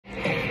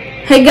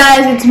Hey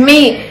guys, it's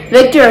me,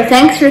 Victor.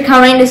 Thanks for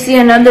coming to see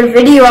another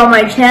video on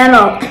my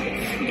channel.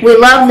 We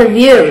love the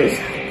views.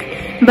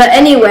 But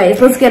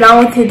anyways, let's get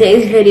on with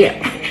today's video.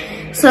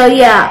 So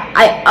yeah,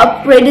 I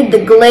upgraded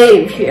the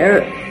glaive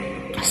here.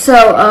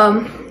 So,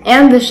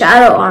 and the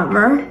shadow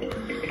armor.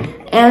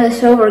 And the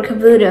silver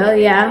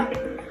kabuto, yeah.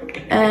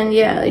 And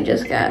yeah,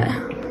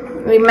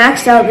 we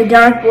maxed out the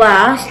dark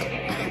blast.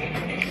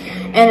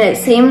 And it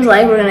seems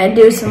like we're gonna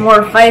do some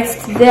more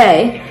fights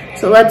today.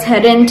 So let's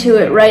head into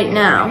it right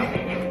now.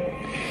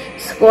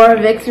 Score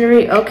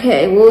victory.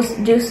 Okay, we'll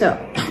do so.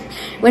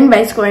 Win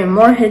by scoring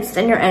more hits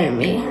than your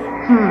enemy.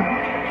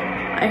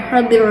 I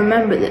hardly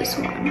remember this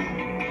one.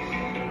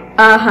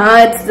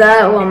 It's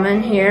that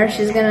woman here.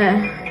 She's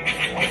gonna...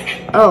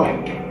 Oh,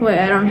 wait,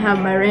 I don't have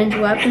my ranged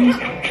weapons.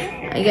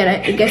 I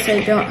guess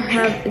I don't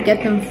have to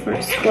get them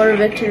for score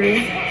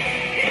victory.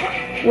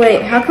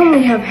 Wait, how come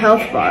we have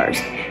health bars?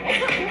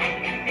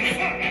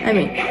 I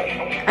mean,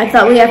 I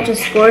thought we have to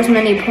score as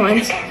many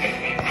points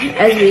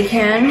as we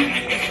can,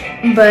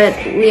 but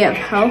we have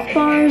health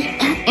bars,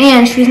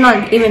 and she's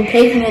not even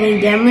taking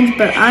any damage,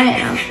 but I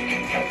am.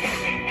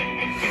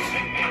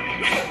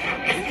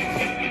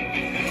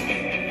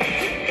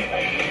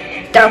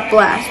 Dark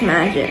blast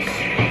magic.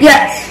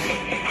 Yes!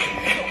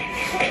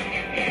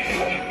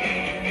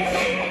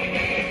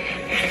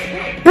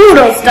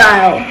 Brutal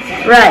style.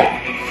 Right.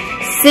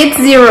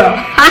 6-0.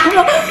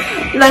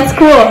 That's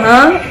cool,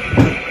 huh?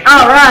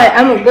 Alright,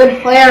 I'm a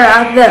good player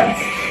at this.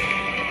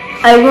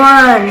 I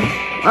won.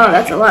 Oh,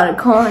 that's a lot of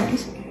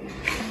coins.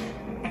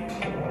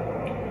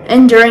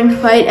 And during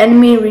fight,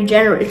 enemy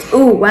regenerates.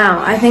 Ooh,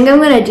 wow. I think I'm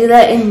gonna do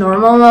that in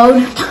normal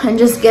mode and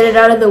just get it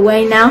out of the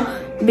way now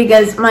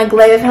because my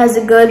glaive has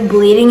a good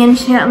bleeding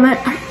enchantment.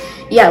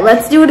 Yeah,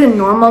 let's do it in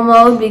normal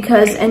mode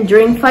because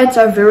enduring fights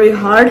are very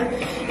hard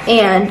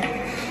and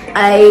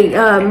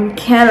I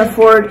can't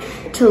afford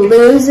to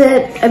lose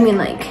it. I mean,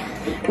 like,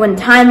 when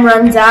time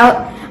runs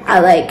out,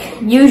 I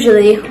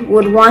usually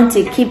would want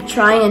to keep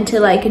trying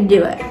until I can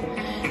do it.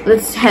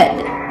 Let's head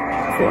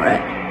for it.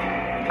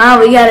 Oh,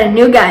 we got a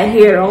new guy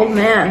here,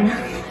 Oldman.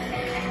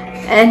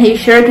 And he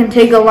sure can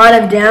take a lot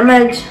of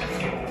damage.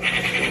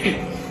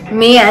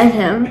 Me and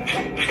him.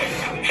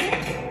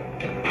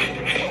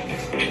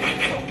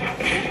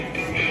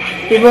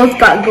 We both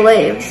got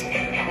glaives.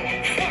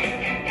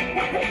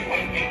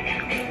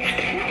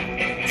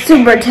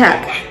 Super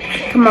attack.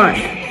 Come on.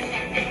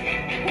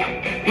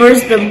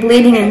 Where's the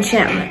bleeding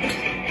enchantment?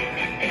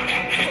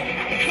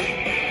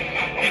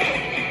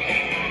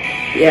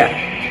 Yeah.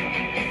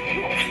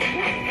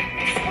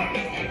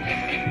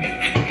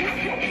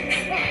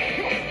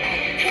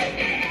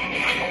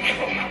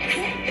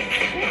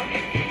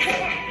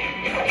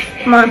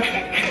 Come on.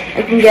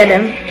 I can get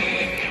him.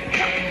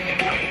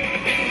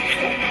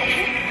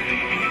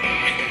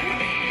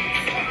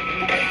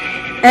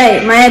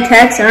 Hey, my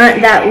attacks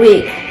aren't that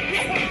weak.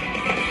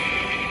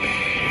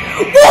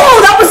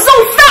 Whoa, that was so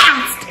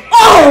fast!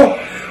 Oh,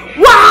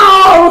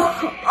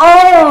 wow!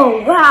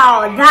 Oh,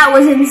 wow, that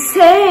was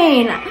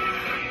insane!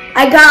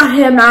 I got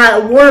him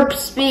at warp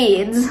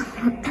speeds.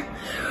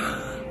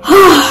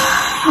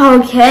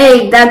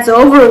 Okay, that's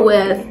over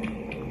with.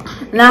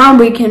 Now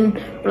we can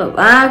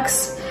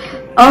relax.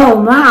 Oh,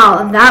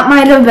 wow, that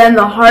might have been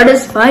the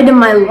hardest fight in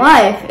my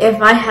life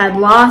if I had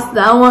lost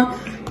that one.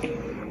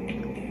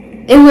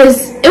 It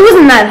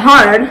wasn't that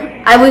hard.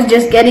 I was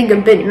just getting a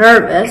bit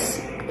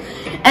nervous.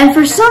 And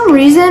for some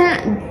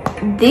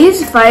reason,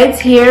 these fights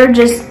here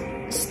just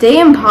stay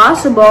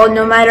impossible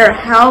no matter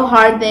how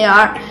hard they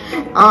are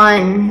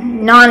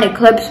on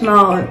non-eclipse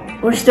mode.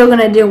 We're still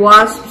gonna do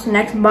Wasp's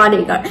next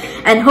bodyguard.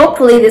 And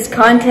hopefully this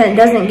content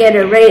doesn't get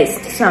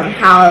erased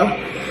somehow.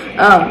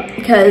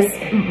 Because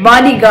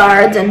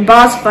bodyguards and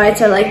boss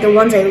fights are like the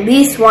ones I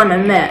least want to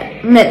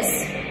miss.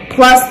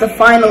 Plus the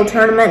final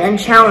tournament and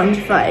challenge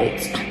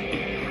fights.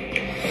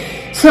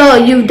 So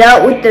you've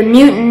dealt with the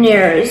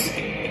mutineers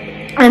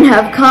and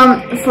have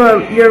come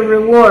for your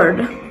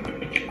reward.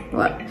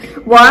 What?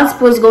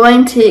 Wasp was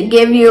going to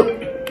give you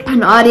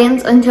an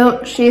audience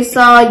until she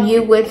saw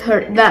you with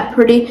that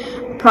pretty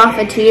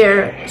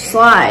profiteer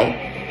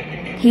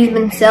Sly. He's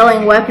been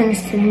selling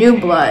weapons to New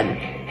Blood.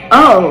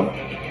 Oh,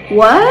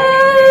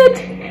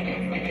 what?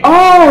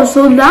 Oh,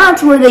 so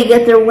that's where they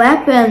get their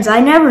weapons. I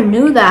never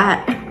knew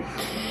that.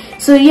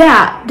 So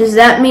yeah, does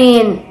that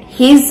mean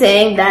he's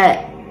saying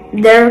that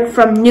they're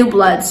from New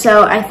Blood?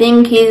 So I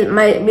think he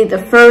might be the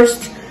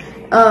first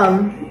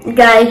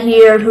guy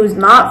here who's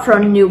not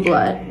from New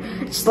Blood.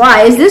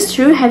 Sly, is this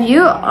true? Have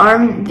you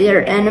armed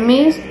their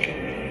enemies?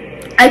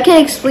 I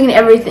can explain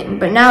everything,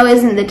 but now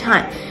isn't the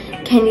time.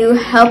 Can you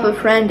help a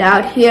friend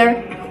out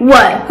here?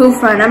 What? Who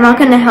friend? I'm not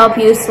gonna help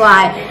you,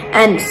 Sly.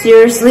 And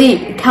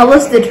seriously, tell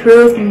us the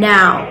truth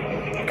now.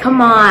 Come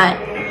on.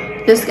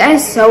 This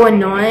guy's so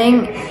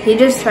annoying. He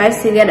just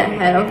tries to get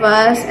ahead of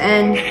us,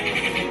 and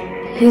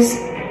he's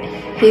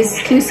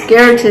too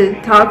scared to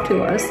talk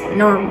to us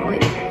normally.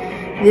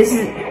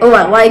 Oh,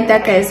 I like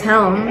that guy's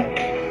helm.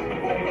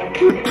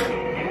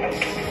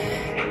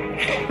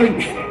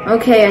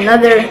 Okay,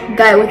 another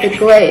guy with a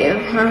glaive.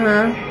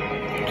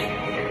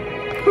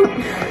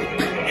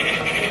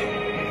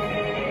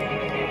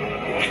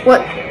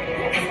 What?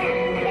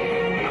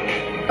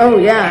 Oh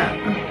yeah,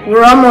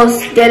 we're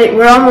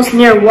almost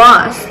near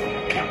wasp.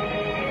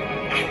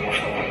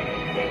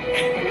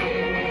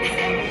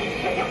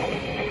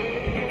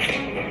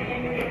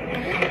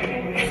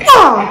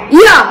 Oh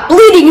yeah,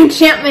 bleeding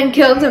enchantment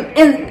kills him.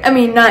 I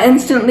mean, not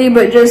instantly,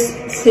 but just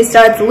he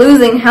starts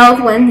losing health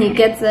when he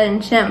gets that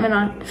enchantment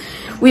on.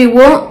 We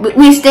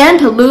stand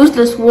to lose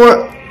this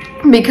war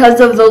because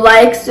of the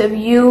likes of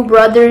you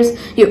brothers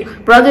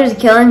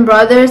killing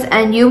brothers,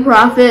 and you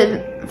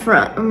profit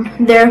from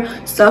their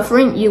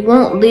suffering. You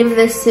won't leave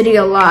this city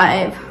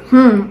alive.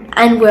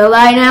 And will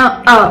I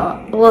now? Oh,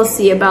 we'll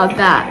see about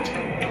that.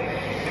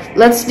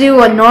 Let's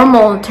do a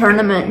normal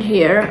tournament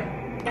here.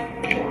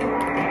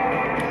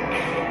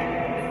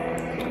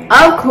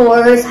 Of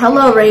course.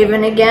 Hello,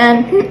 Raven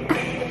again.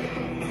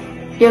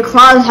 Your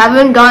claws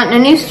haven't gotten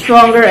any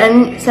stronger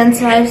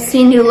since I've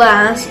seen you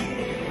last.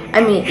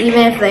 I mean,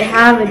 even if they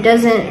have, it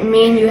doesn't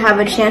mean you have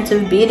a chance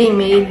of beating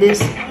me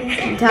this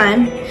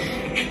time.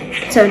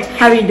 So,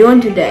 how are you doing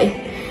today?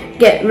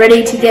 Get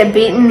ready to get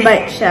beaten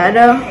by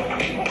Shadow?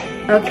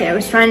 Okay, I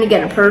was trying to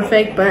get a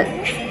perfect, but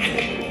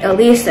at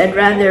least I'd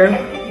rather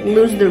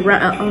lose the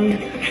round.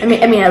 I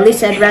mean, at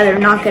least I'd rather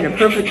not get a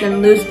perfect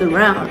than lose the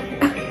round.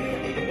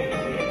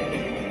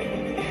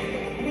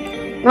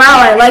 Wow,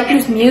 I like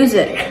this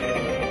music.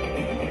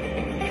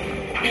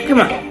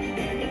 Come on.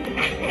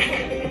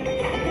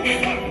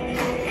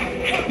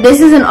 This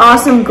is an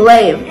awesome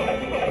glaive.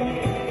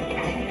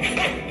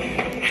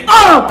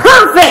 Oh,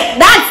 perfect!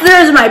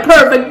 There's my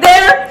perfect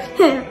there!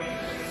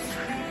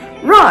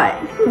 Right.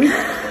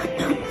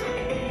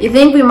 You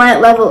think we might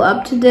level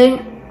up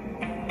today?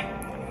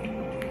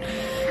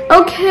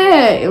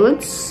 Okay,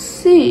 let's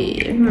see.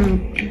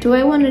 Do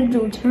I want to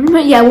do a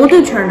tournament? Yeah, we'll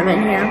do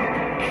tournament here.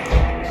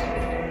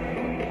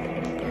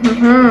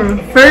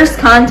 First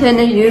content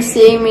is you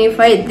seeing me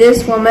fight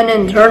this woman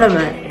in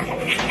tournament.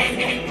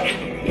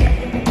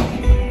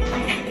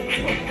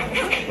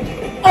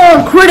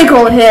 Oh,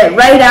 critical hit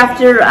right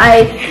after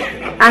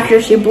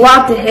she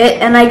blocked a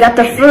hit, and I got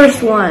the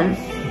first one.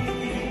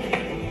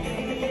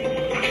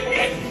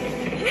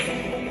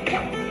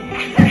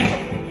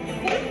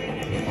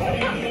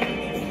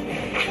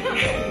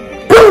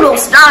 Brutal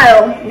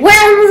style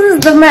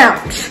wins the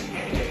match.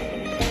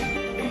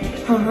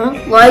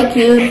 Like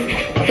you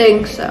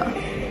think so.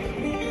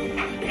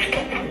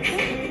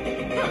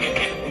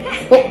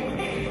 Oh.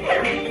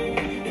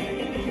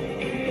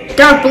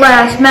 Dark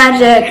blast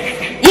magic.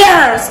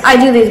 Yes, I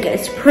do these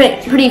guys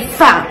pretty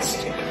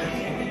fast.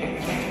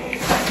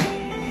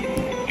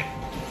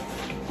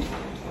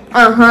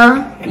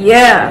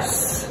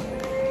 Yes.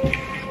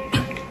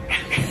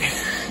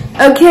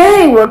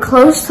 Okay, we're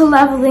close to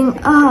leveling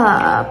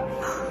up.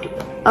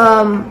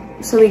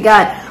 So we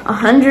got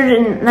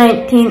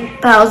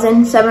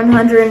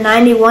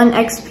 119,791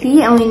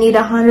 XP, and we need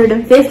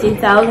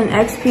 150,000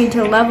 XP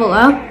to level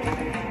up.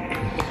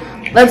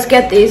 Let's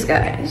get these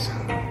guys.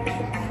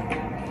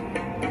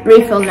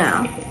 Refill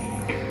now.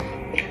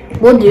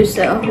 We'll do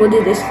so. We'll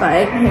do this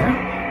fight here.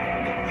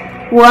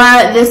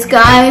 What? This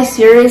guy?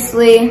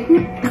 Seriously?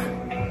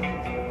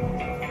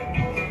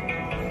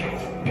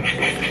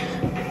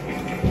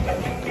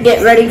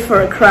 Get ready for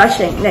a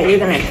crushing that you're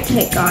gonna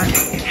take on.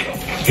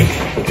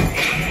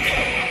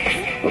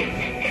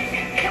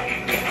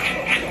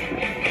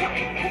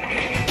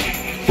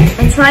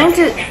 I'm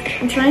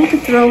trying to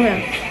throw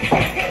him.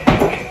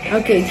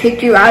 Okay,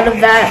 kick you out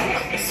of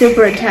that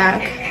super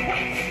attack.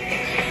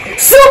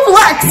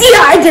 Suplex!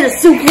 Yeah, I did a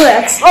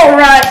suplex!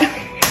 Alright.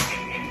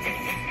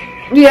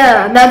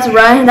 Yeah, that's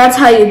right. That's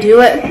how you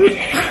do it.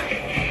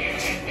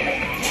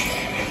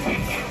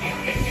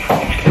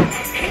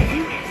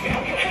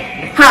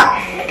 Ha!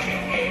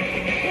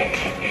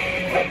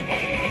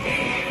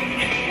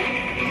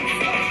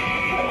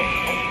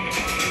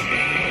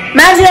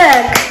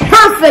 Magic!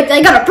 Perfect!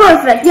 I got a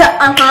perfect!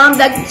 Yeah,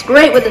 that's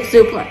great with the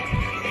suplex.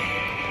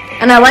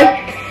 And I like,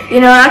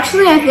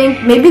 actually I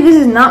think maybe this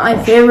is not my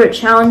favorite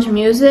challenge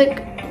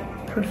music.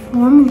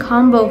 Perform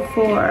combo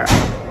 4.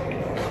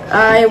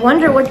 I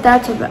wonder what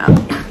that's about.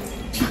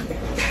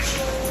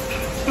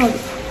 Oh,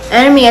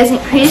 enemy has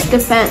increased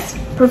defense.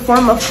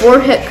 Perform a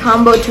 4-hit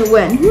combo to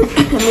win.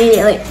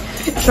 Immediately.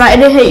 Try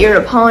to hit your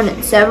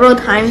opponent several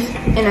times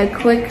in a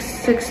quick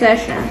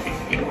succession.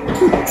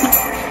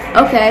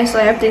 Okay, so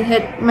I have to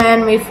hit my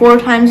enemy 4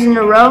 times in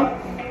a row?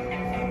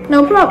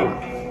 No problem.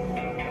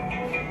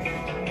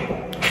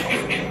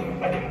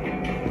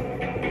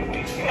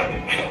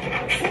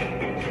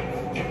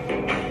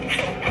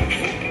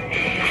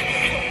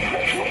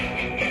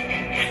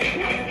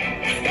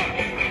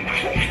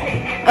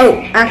 Oh,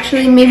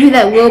 actually, maybe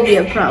that will be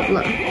a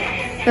problem.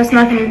 That's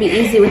not going to be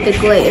easy with the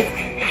glaive.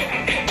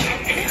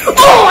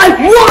 Oh, I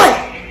won!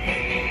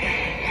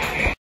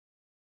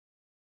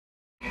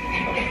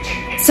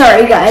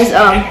 Sorry, guys.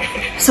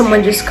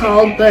 Someone just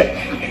called, but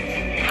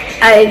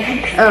I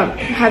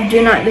have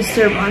do not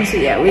disturb on, so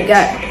yeah, we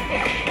got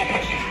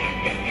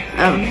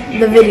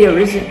the video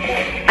resumed,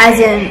 as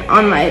in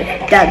on my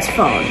dad's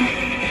phone.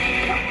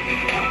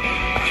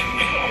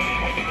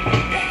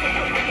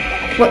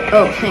 What?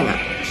 Oh, hang on.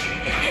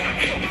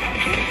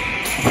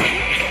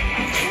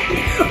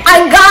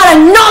 I got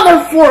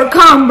another 4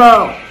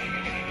 combo.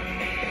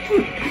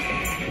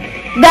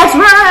 That's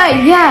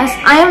right. Yes,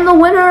 I am the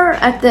winner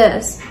at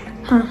this.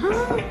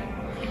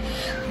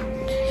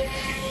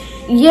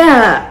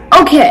 Yeah.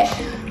 Okay.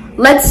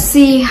 Let's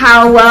see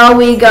how well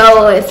we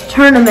go with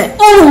tournament.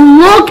 Oh,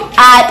 look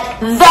at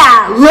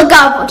that. Look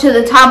up to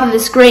the top of the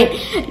screen.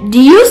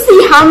 Do you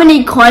see how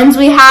many coins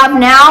we have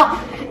now?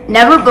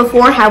 Never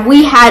before have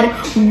we had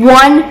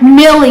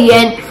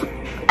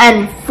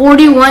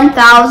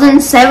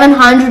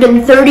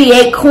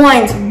 1,041,738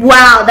 coins.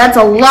 Wow, that's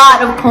a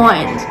lot of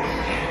coins.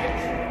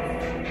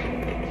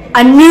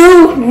 A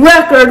new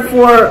record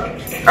for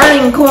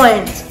earning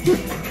coins.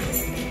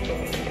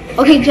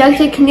 Okay,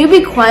 Jackson, can you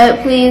be quiet,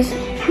 please?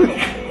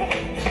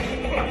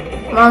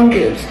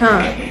 Mongoose,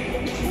 huh?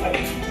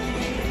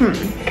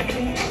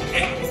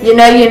 You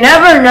know, you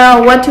never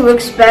know what to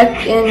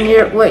expect in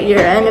what your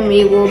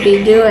enemy will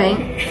be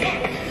doing.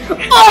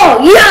 Oh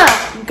yeah!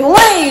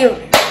 Glaive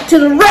to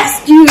the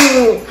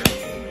rescue!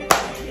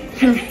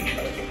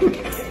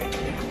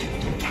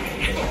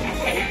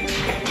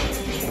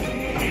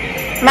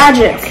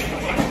 Magic.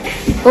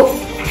 Oh.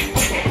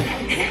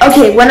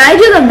 Okay, when I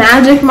do the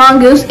magic,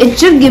 Mongoose, it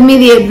should give me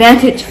the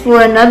advantage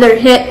for another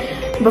hit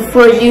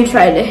before you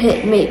try to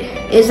hit me.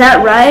 Is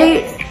that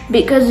right?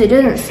 Because it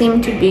doesn't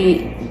seem to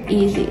be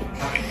easy.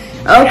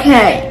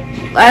 Okay,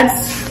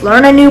 let's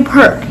learn a new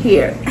perk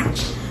here.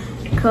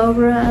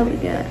 Cobra, we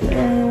got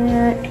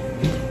that.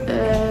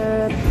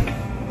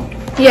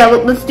 Yeah,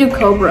 let's do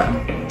Cobra.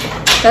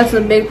 That's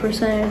a big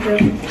percentage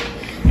of.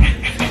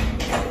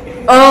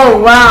 Oh,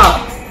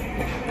 wow.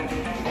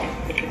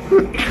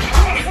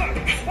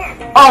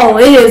 Oh,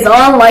 it is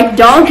on like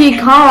Donkey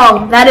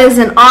Kong. That is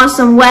an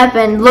awesome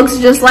weapon. Looks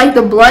just like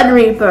the Blood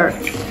Reaper.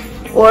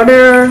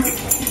 Order.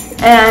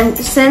 And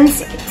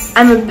since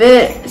I'm a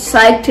bit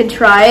psyched to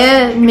try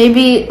it,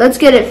 maybe let's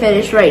get it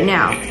finished right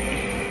now.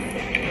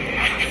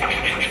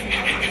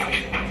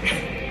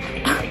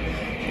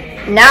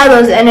 Now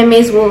those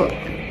enemies will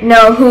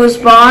know who's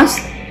boss.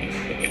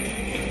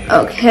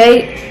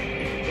 Okay.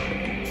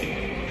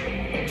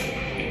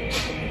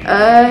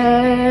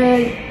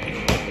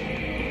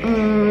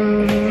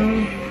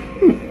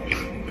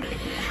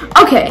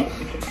 Okay.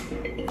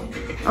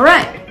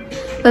 Alright.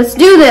 Let's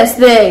do this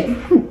thing.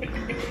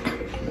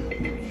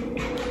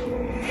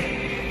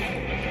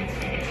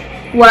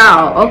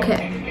 Wow,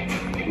 okay.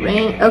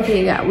 Rain.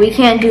 Okay, yeah. We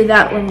can't do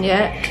that one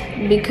yet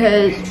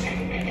because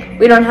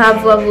we don't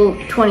have level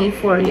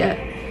 24 yet.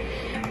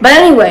 But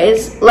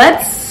anyways,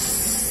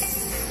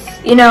 let's,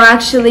 you know,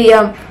 actually,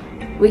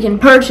 we can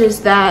purchase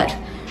that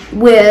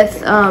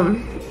with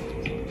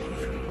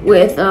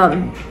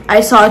I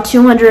saw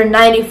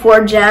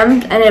 294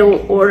 gems and it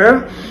will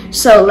order.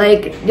 So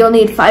like you'll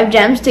need 5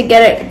 gems to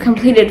get it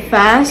completed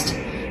fast.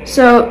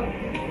 So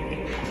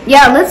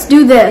yeah, let's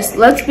do this.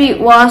 Let's beat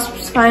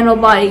Wasp's final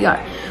bodyguard.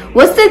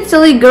 What's that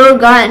silly girl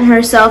gotten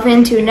herself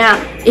into now?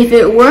 If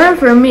it weren't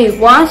for me,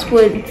 Wasp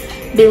would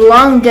be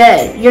long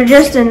dead. You're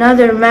just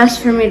another mess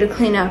for me to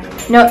clean up.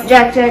 No,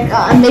 Jack,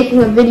 I'm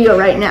making a video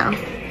right now.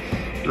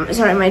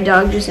 Sorry, my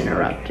dog just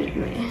interrupted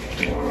me.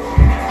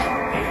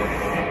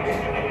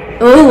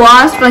 Oh,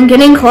 Wasp, I'm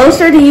getting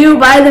closer to you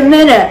by the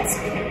minute.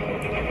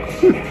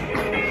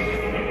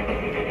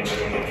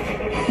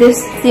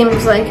 This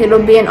seems like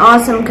it'll be an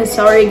awesome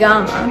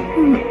Kasarigama.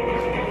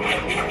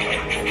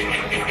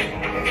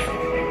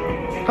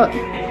 Oh.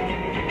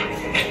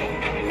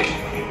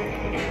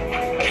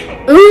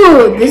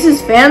 Ooh, this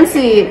is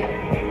fancy.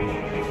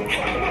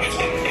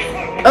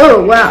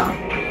 Oh, wow.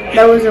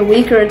 That was a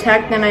weaker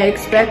attack than I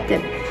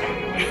expected.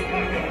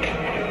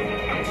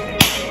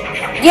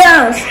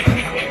 Yes!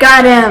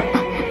 Got him.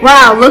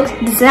 Wow, look,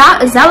 is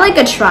that like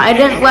a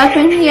trident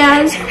weapon he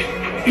has?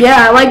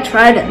 Yeah, I like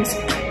tridents.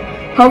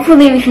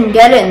 Hopefully we can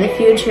get it in the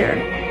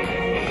future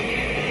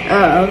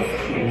of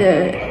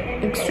the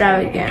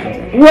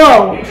extravaganza.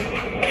 Whoa!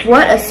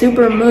 What a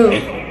super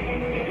move.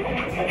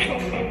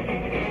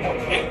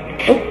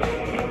 Oh,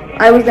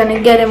 I was gonna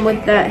get him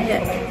with that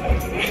hit.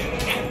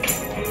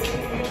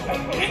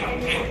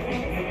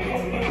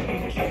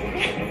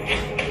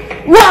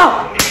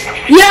 Wow!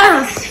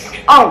 Yes!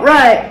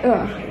 Alright.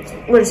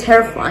 There's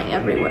hair flying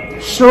everywhere.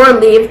 Shore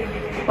leave.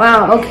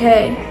 Wow,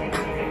 okay.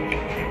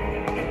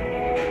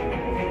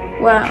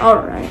 Wow,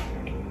 alright.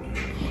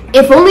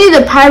 If only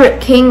the Pirate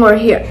King were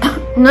here,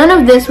 none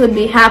of this would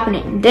be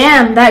happening.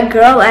 Damn, that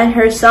girl and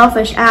her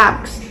selfish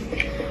acts.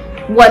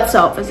 What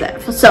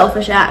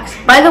selfish acts?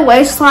 By the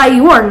way, Sly,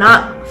 you are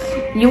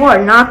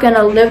not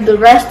gonna live the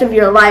rest of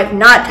your life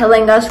not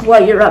telling us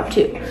what you're up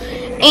to.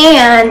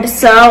 And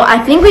so I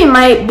think we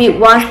might beat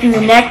Wasp in the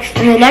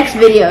next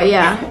video,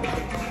 yeah.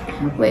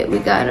 Wait, we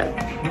got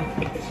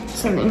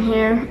something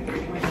here.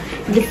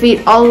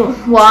 Defeat all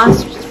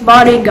Wasp's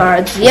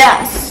bodyguards.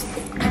 Yes.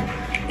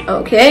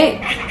 Okay.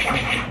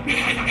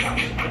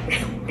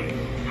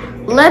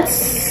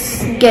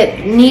 Let's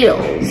get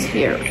needles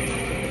here.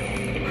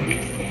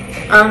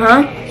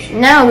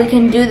 Now we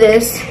can do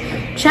this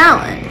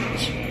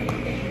challenge.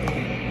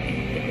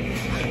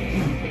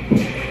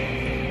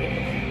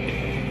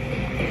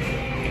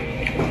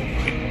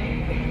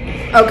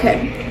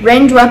 Okay,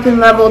 range weapon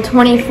level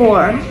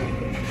 24.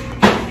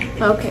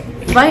 Okay,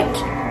 fight.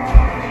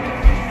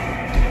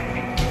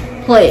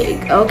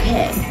 Plague,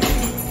 okay.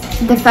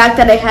 The fact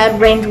that I had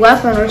ranged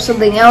weapon or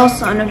something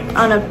else on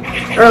a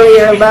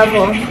earlier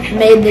level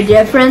made the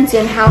difference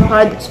in how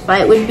hard this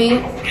fight would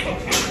be.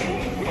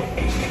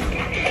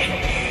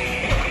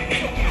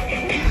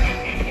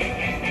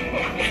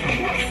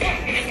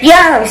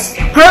 Yes!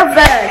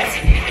 Perfect!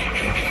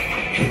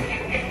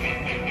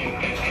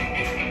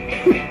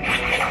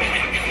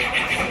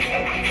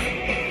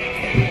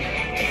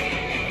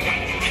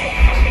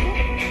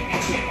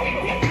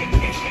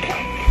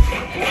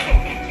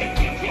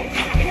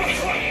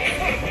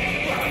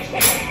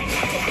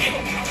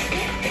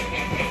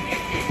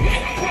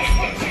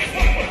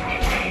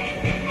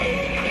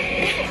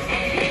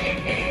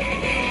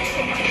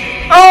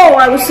 Oh,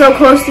 I was so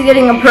close to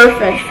getting a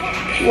perfect.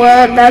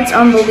 What? That's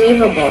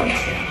unbelievable.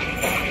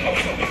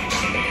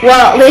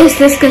 Well, at least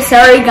this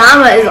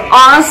Kasarigama is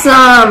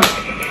awesome.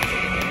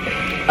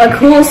 A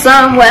cool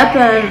sun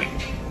weapon.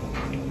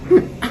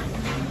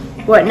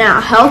 What now?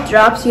 Health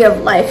drops, you have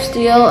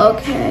lifesteal,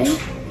 okay.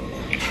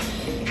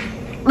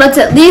 Let's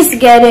at least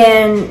get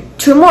in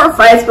 2 more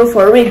fights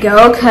before we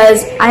go,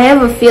 because I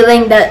have a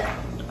feeling that,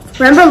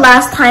 remember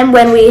last time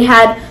when we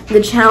had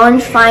the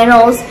challenge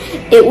finals,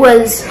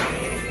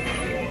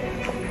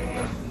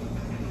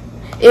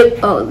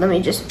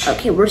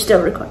 okay, we're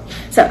still recording.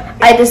 So,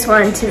 I just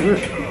wanted to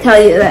tell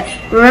you that,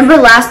 remember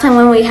last time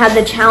when we had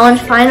the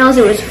challenge finals,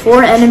 it was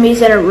 4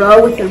 enemies in a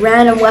row with a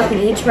random weapon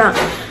each round.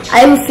 I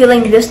have a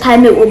feeling this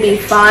time it will be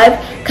 5,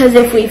 because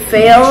if we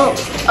fail,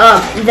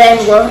 then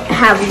we'll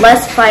have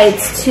less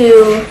fights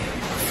to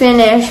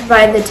finish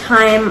by the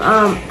time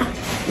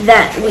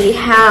that we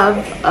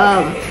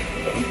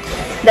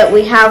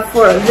have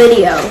for a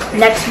video,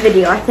 next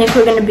video. I think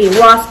we're going to be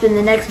wasp in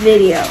the next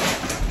video.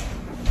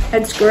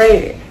 That's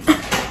great.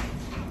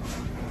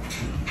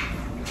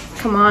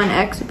 Come on,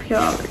 execute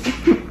already.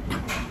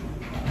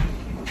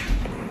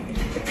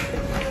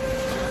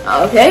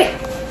 Okay,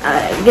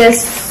 I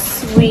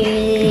guess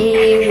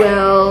we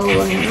will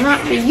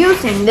not be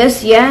using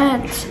this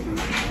yet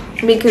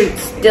because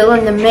it's still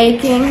in the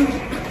making.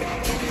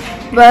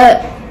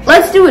 But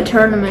let's do a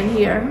tournament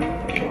here.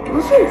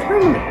 Let's do a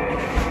tournament.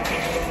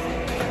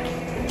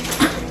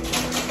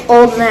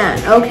 Oldman,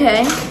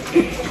 okay.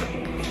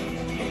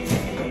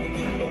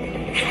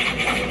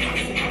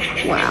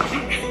 Wow.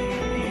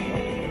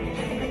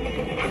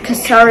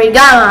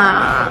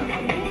 Kasarigama.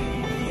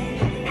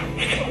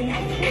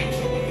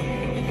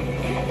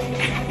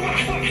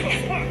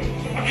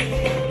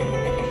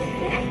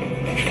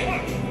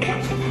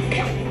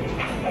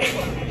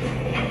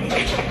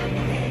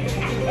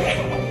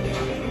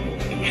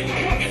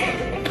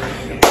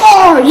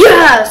 Oh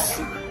yes!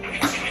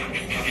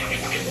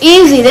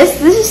 Easy.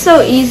 This is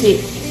so easy.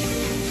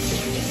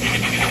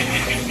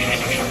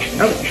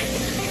 Okay.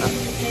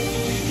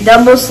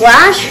 Double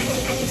slash,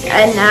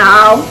 and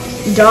now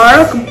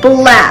dark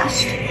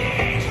blast.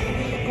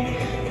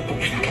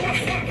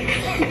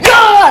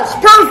 Yes,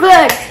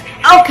 perfect.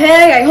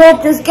 Okay, I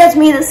hope this gets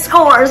me the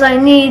scores I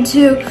need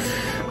to.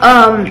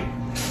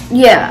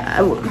 Yeah,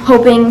 I'm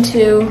hoping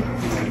to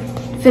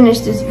finish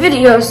this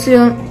video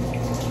soon.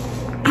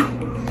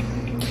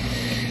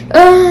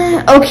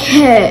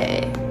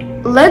 Okay,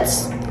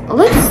 let's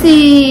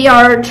see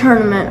our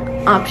tournament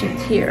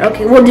options here.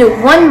 Okay, we'll do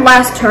one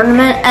last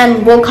tournament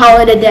and we'll call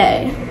it a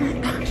day.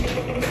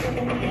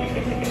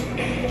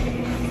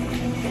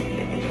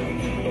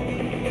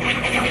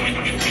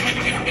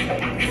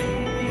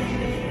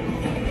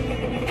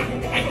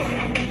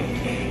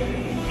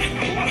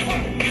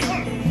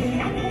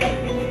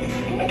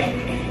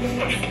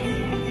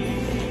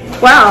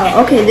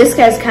 Wow, okay, this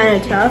guy's kind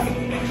of tough.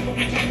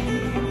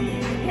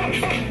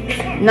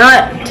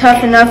 Not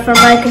tough enough for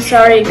my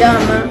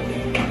Kasarigama.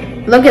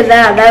 Look at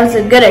that, that was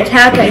a good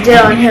attack I did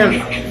on him.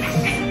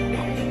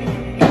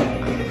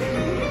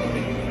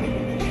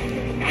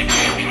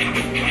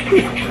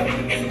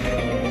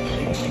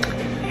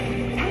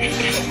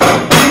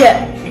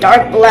 Yeah,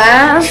 dark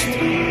blast.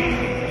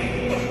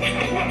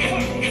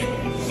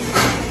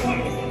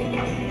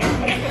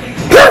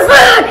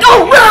 Perfect!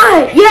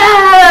 Alright!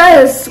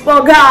 Yes!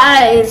 Well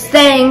guys,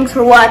 thanks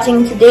for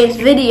watching today's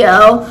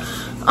video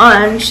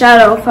on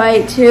Shadow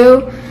Fight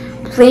 2.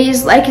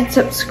 Please like and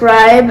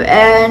subscribe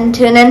and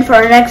tune in for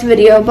our next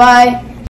video. Bye!